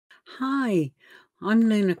Hi, I'm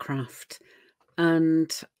Lunarcraft,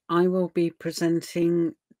 and I will be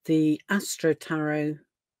presenting the AstroTarot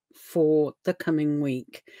for the coming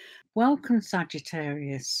week. Welcome,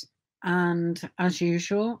 Sagittarius. And as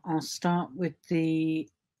usual, I'll start with the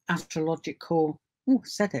astrological,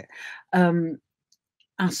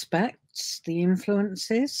 aspects, the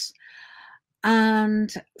influences.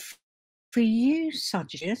 And for you,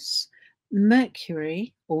 Sagittarius,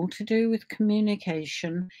 Mercury, all to do with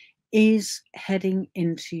communication, is heading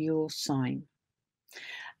into your sign.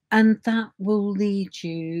 And that will lead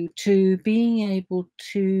you to being able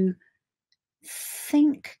to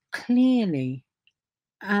think clearly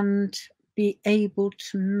and be able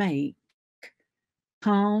to make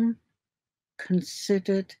calm,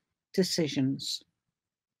 considered decisions.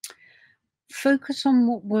 Focus on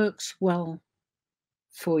what works well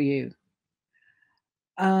for you.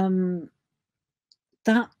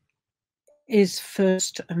 That is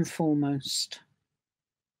first and foremost.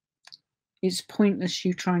 It's pointless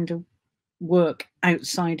you trying to work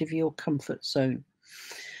outside of your comfort zone.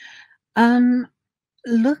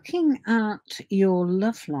 Looking at your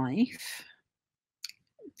love life,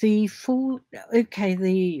 the full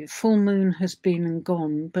moon has been and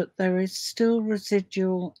gone, but there is still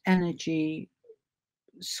residual energy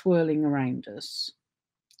swirling around us.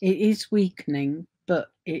 It is weakening,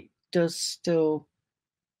 but it does still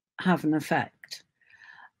have an effect.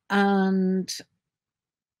 And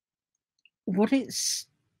what it's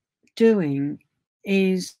doing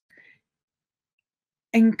is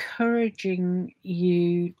encouraging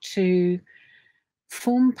you to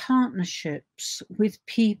form partnerships with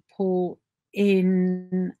people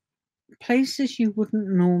in places you wouldn't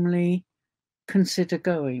normally consider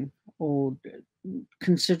going or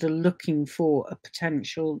consider looking for a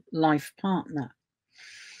potential life partner.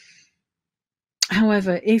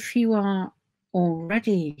 However, if you are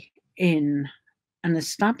already in an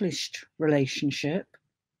established relationship,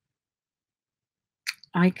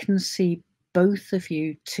 I can see both of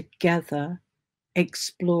you together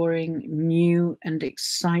exploring new and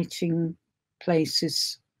exciting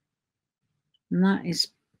places. And that is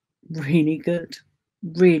really good.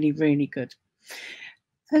 Really, really good.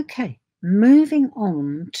 Okay, moving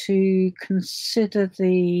on to consider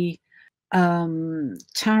the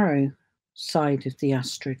tarot side of the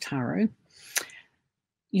AstroTarot.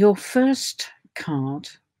 Your first card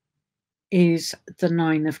is the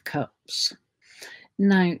Nine of Cups.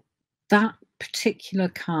 Now, that particular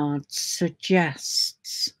card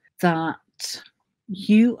suggests that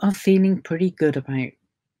you are feeling pretty good about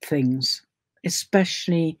things,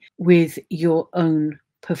 especially with your own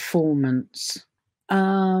performance.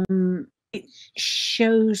 It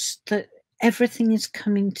shows that everything is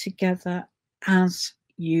coming together as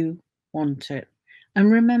you want it.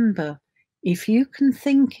 And remember, if you can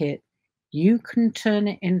think it, you can turn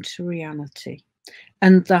it into reality.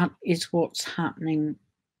 And that is what's happening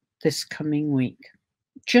this coming week.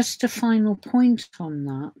 Just a final point on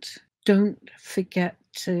that. Don't forget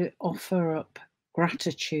to offer up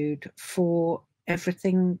gratitude for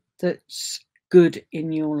everything that's good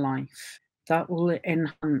in your life. That will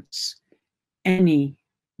enhance any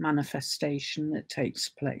manifestation that takes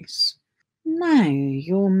place. Now,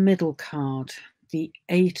 your middle card, the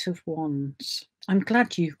Eight of Wands. I'm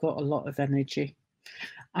glad you've got a lot of energy.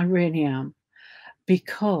 I really am.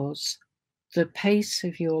 Because the pace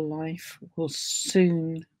of your life will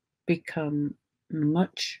soon become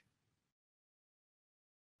much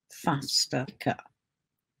faster.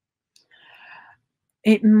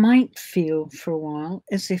 It might feel for a while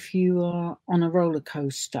as if you are on a roller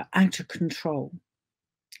coaster, out of control.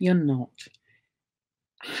 You're not.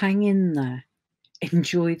 Hang in there.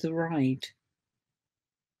 Enjoy the ride.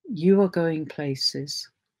 You are going places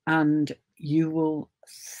and you will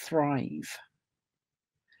thrive.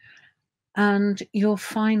 And your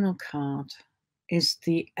final card is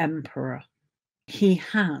the Emperor. He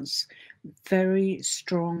has very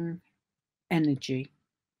strong energy.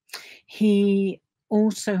 He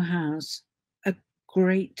also has a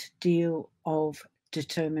great deal of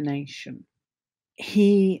determination.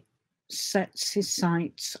 He sets his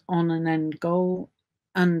sights on an end goal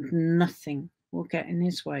and nothing will get in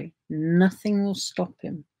his way. Nothing will stop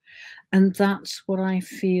him. And that's what I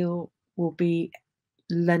feel will be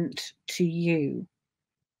lent to you.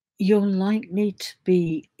 You're likely to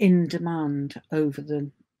be in demand over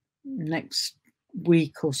the next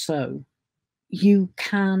week or so. You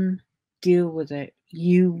can deal with it.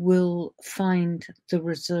 You will find the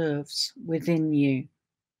reserves within you.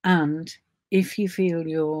 And if you feel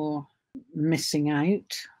you're missing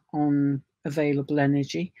out on available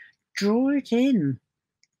energy, draw it in.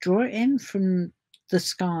 Draw it in from the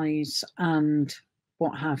skies and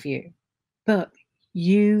what have you. But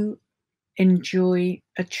you enjoy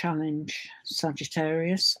a challenge,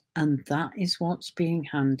 Sagittarius, and that is what's being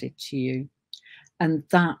handed to you. And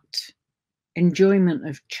that enjoyment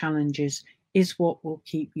of challenges is what will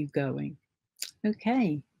keep you going.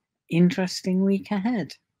 Okay, interesting week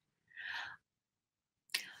ahead.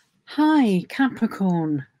 Hi,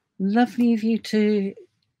 Capricorn. Lovely of you to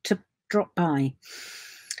drop by.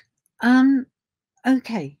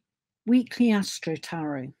 Okay, weekly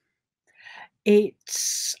AstroTarot.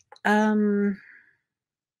 It's going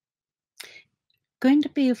to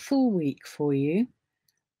be a full week for you,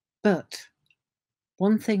 but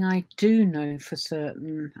one thing I do know for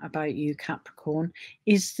certain about you, Capricorn,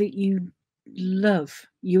 is that you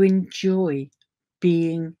enjoy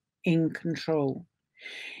being in control.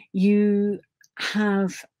 You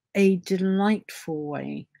have a delightful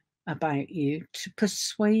way about you to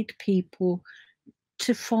persuade people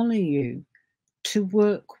to follow you, to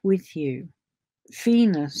work with you.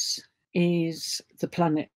 Venus is the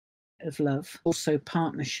planet of love, also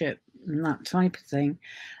partnership and that type of thing.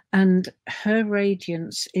 And her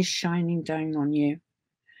radiance is shining down on you.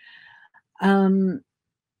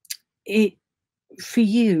 For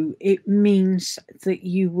you, it means that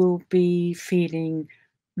you will be feeling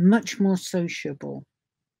much more sociable.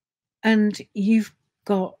 And you've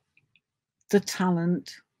got the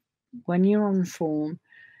talent, when you're on form,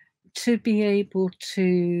 to be able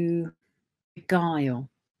to beguile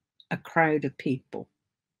a crowd of people.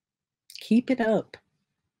 Keep it up.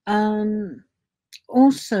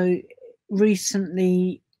 Also,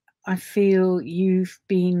 recently, I feel you've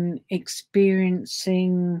been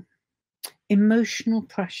experiencing emotional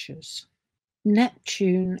pressures.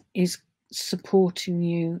 Neptune is supporting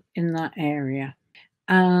you in that area,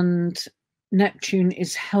 and Neptune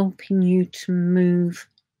is helping you to move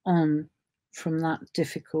on from that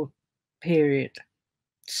difficult period.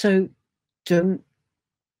 So don't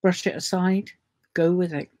brush it aside. Go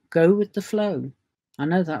with it. Go with the flow. I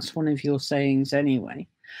know that's one of your sayings anyway.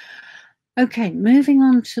 Okay, moving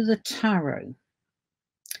on to the tarot.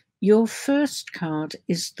 Your first card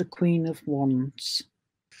is the Queen of Wands.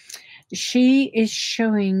 She is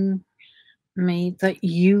showing me that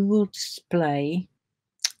you will display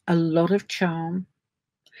a lot of charm,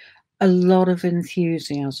 a lot of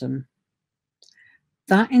enthusiasm.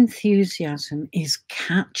 That enthusiasm is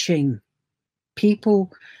catching.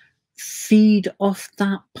 People feed off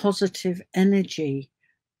that positive energy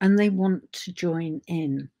and they want to join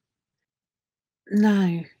in.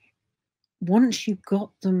 Now, once you've got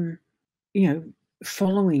them,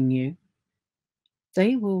 following you,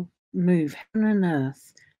 they will move heaven and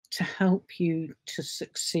earth to help you to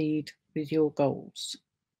succeed with your goals.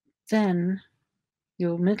 Then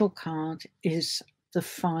your middle card is the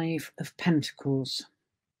Five of Pentacles.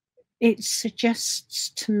 It suggests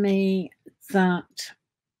to me that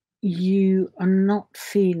you are not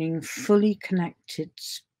feeling fully connected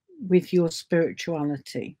with your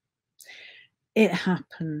spirituality. It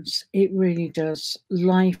happens. It really does.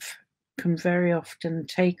 Life can very often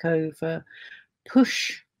take over,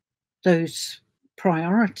 push those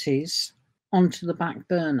priorities onto the back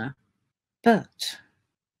burner. But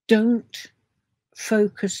don't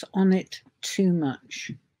focus on it too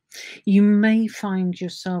much. You may find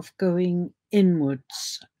yourself going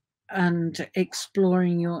inwards and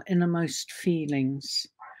exploring your innermost feelings.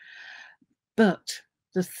 But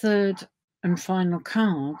the third and final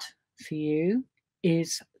card for you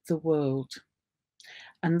is the World.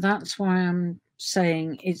 And that's why I'm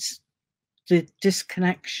saying it's the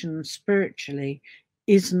disconnection spiritually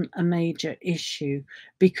isn't a major issue,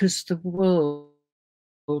 because the World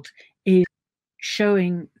is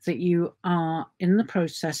showing that you are in the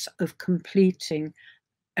process of completing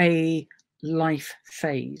a life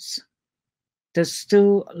phase. There's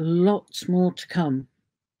still lots more to come,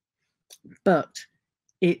 but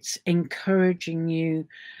it's encouraging you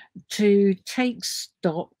to take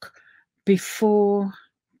stock before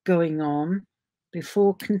going on,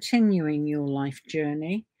 before continuing your life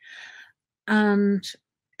journey, and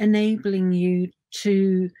enabling you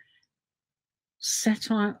to set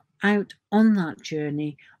out on that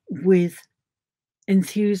journey with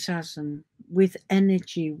enthusiasm, with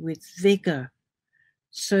energy, with vigor.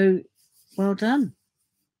 So well done.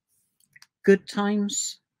 Good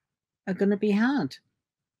times are going to be had.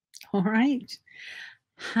 All right.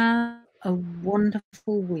 Have a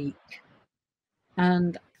wonderful week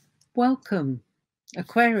and welcome,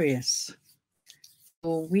 Aquarius,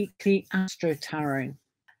 for weekly Astro Tarot.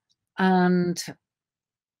 And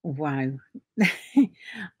wow,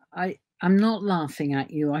 I'm not laughing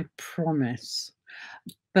at you, I promise.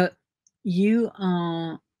 But you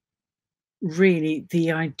are really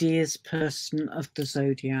the ideas person of the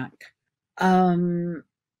zodiac.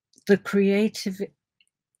 The creative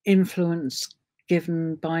influence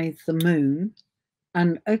given by the moon,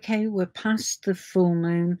 and okay, we're past the full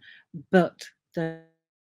moon, but there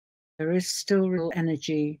is still real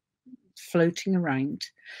energy floating around.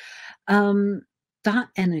 That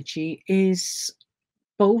energy is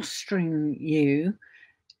bolstering you,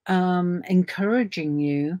 encouraging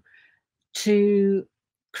you to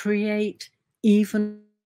create even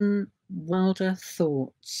wilder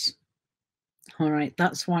thoughts. All right,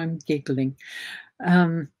 that's why I'm giggling.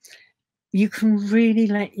 You can really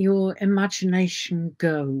let your imagination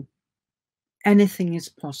go. Anything is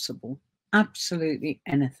possible, absolutely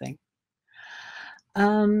anything.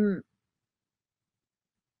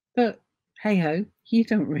 But hey ho, you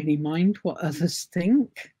don't really mind what others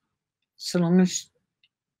think, so long as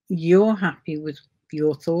you're happy with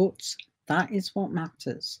your thoughts. That is what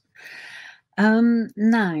matters.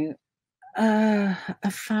 Now,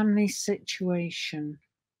 a family situation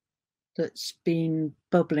that's been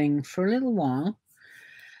bubbling for a little while.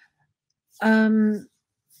 The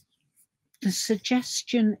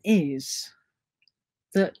suggestion is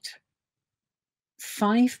that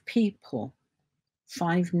 5 people,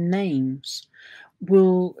 5 names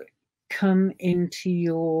will come into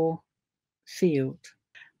your field,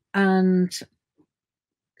 and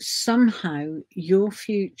somehow your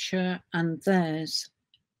future and theirs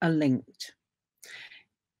are linked.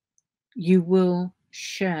 You will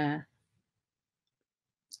share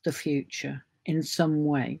the future in some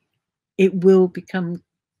way. It will become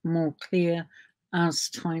more clear as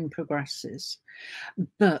time progresses.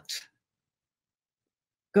 But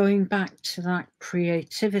going back to that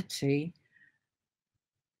creativity,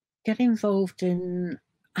 get involved in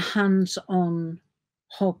a hands-on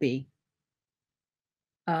hobby,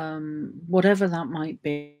 whatever that might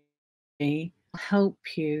be, help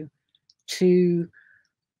you to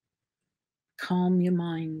calm your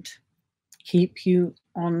mind, keep you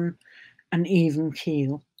on an even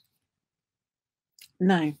keel.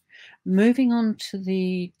 Now, moving on to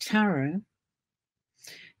the tarot,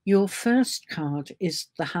 your first card is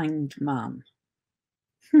the Hanged Man.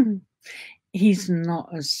 He's not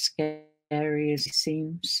as scary as he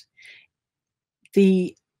seems.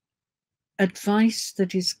 The advice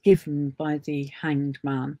that is given by the Hanged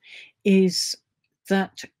Man is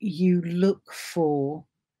that you look for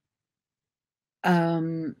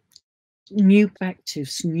new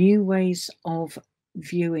perspectives, new ways of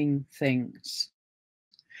viewing things.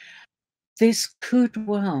 This could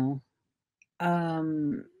well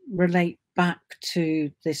relate back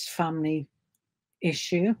to this family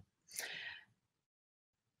issue,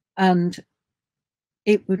 and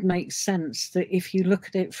it would make sense that if you look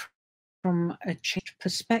at it from a changed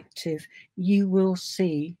perspective, you will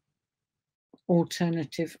see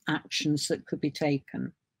alternative actions that could be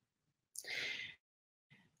taken.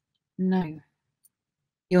 Now,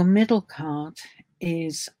 your middle card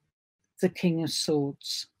is the King of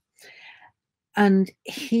Swords, and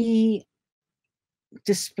he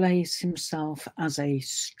displays himself as a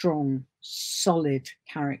strong, solid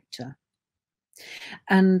character.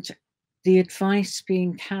 And the advice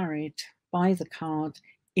being carried by the card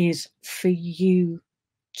is for you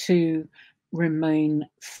to remain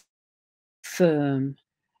firm.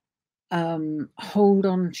 Hold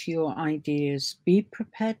on to your ideas. Be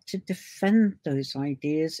prepared to defend those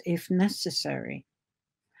ideas if necessary.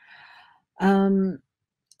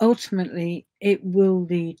 Ultimately, it will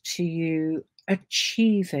lead to you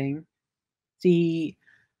achieving the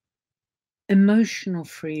emotional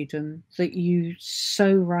freedom that you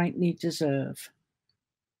so rightly deserve.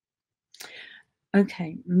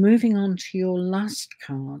 Okay, moving on to your last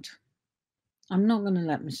card. I'm not going to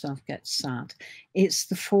let myself get sad. It's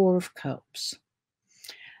the Four of Cups.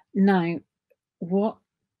 Now, what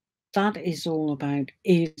that is all about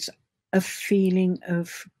is a feeling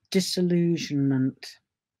of disillusionment.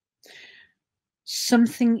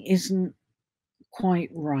 Something isn't quite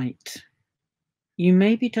right. You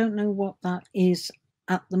maybe don't know what that is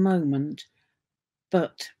at the moment,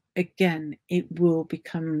 but again, it will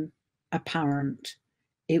become apparent.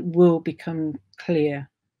 It will become clear.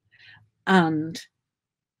 And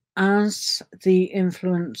as the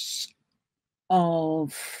influence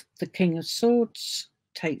of the King of Swords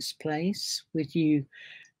takes place, with you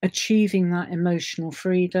achieving that emotional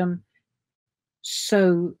freedom,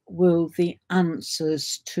 so will the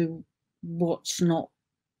answers to what's not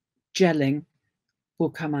gelling will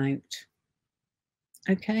come out.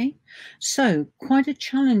 Okay, so quite a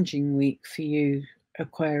challenging week for you,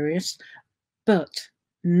 Aquarius, but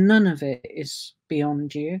none of it is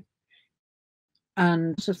beyond you.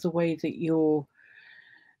 And because of the way that your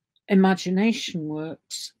imagination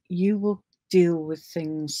works, you will deal with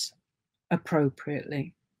things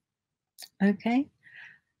appropriately. Okay?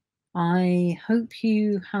 I hope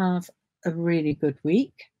you have a really good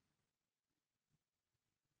week.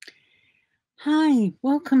 Hi,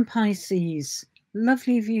 welcome Pisces.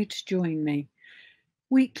 Lovely of you to join me.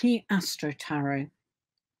 Weekly AstroTarot.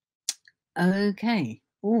 Okay.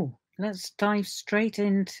 Oh, let's dive straight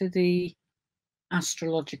into the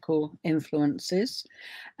astrological influences.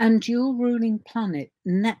 And your ruling planet,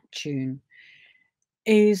 Neptune,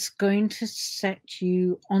 is going to set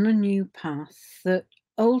you on a new path that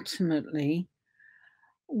ultimately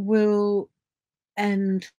will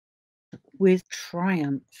end with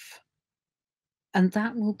triumph. And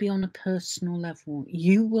that will be on a personal level.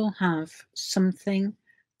 You will have something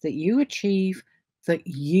that you achieve that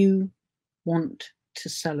you want to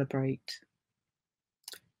celebrate.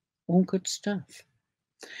 All good stuff.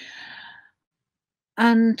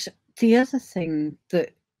 And the other thing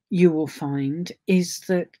that you will find is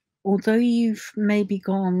that although you've maybe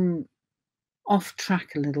gone off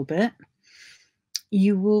track a little bit,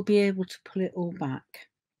 you will be able to pull it all back.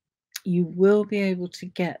 You will be able to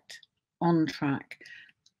get on track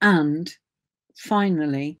and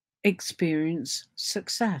finally experience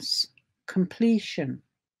success, completion.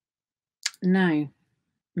 Now,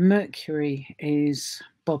 Mercury is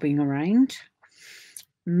bobbing around.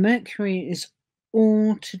 Mercury is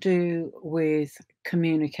all to do with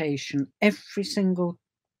communication, every single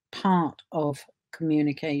part of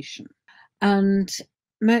communication. And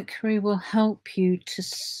Mercury will help you to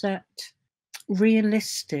set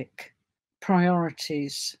realistic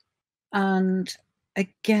priorities. And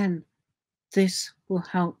again, this will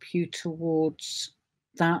help you towards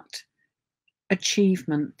that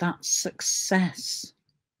achievement, that success.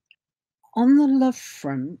 On the love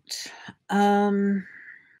front,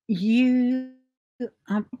 you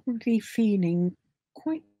are probably feeling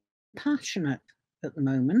quite passionate at the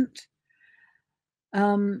moment.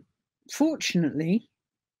 Fortunately,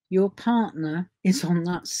 your partner is on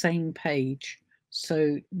that same page,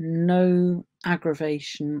 so no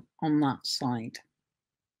aggravation on that side.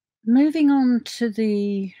 Moving on to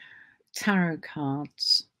the tarot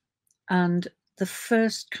cards, and the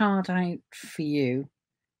first card out for you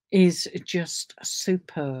is just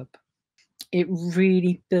superb. It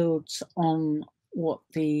really builds on what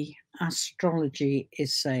the astrology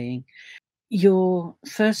is saying. Your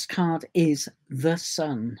first card is the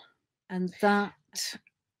Sun, and that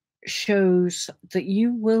shows that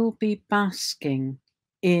you will be basking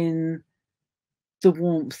in the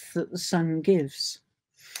warmth that the sun gives.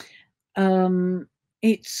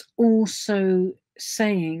 It's also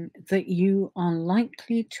saying that you are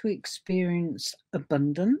likely to experience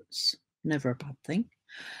abundance, never a bad thing,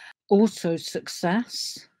 also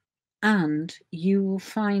success, and you will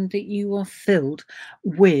find that you are filled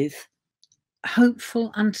with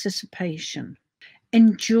hopeful anticipation.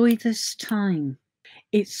 Enjoy this time.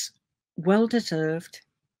 It's well deserved,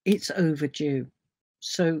 it's overdue.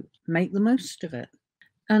 So make the most of it.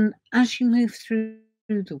 And as you move through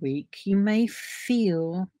the week, you may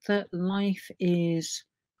feel that life is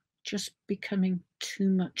just becoming too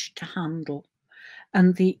much to handle.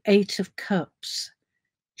 And the Eight of Cups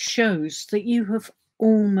shows that you have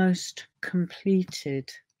almost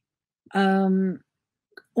completed the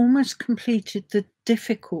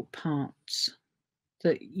difficult parts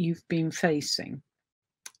that you've been facing,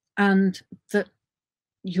 and that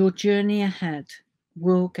your journey ahead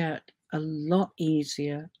will get a lot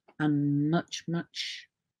easier and much, much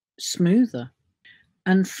smoother.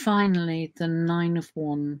 And finally, the Nine of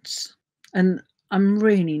Wands. And I'm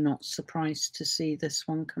really not surprised to see this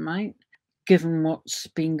one come out, given what's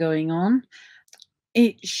been going on.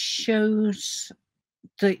 It shows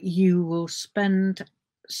that you will spend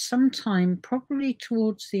some time, probably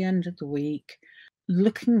towards the end of the week,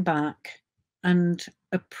 looking back and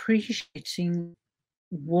appreciating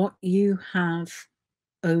what you have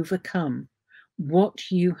overcome,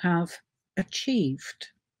 what you have achieved.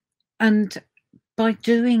 And by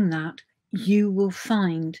doing that, you will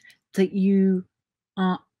find that you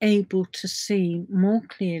are able to see more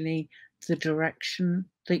clearly the direction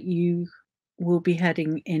that you will be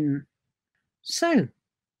heading in. So,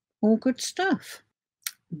 all good stuff.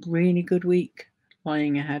 Really good week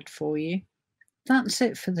lying ahead for you. That's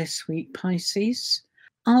it for this week, Pisces.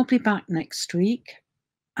 I'll be back next week,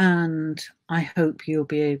 and I hope you'll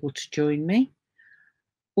be able to join me.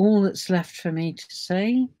 All that's left for me to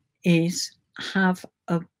say is have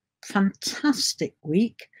a fantastic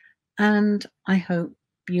week, and I hope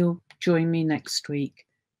you'll join me next week.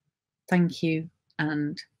 Thank you,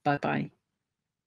 and bye-bye.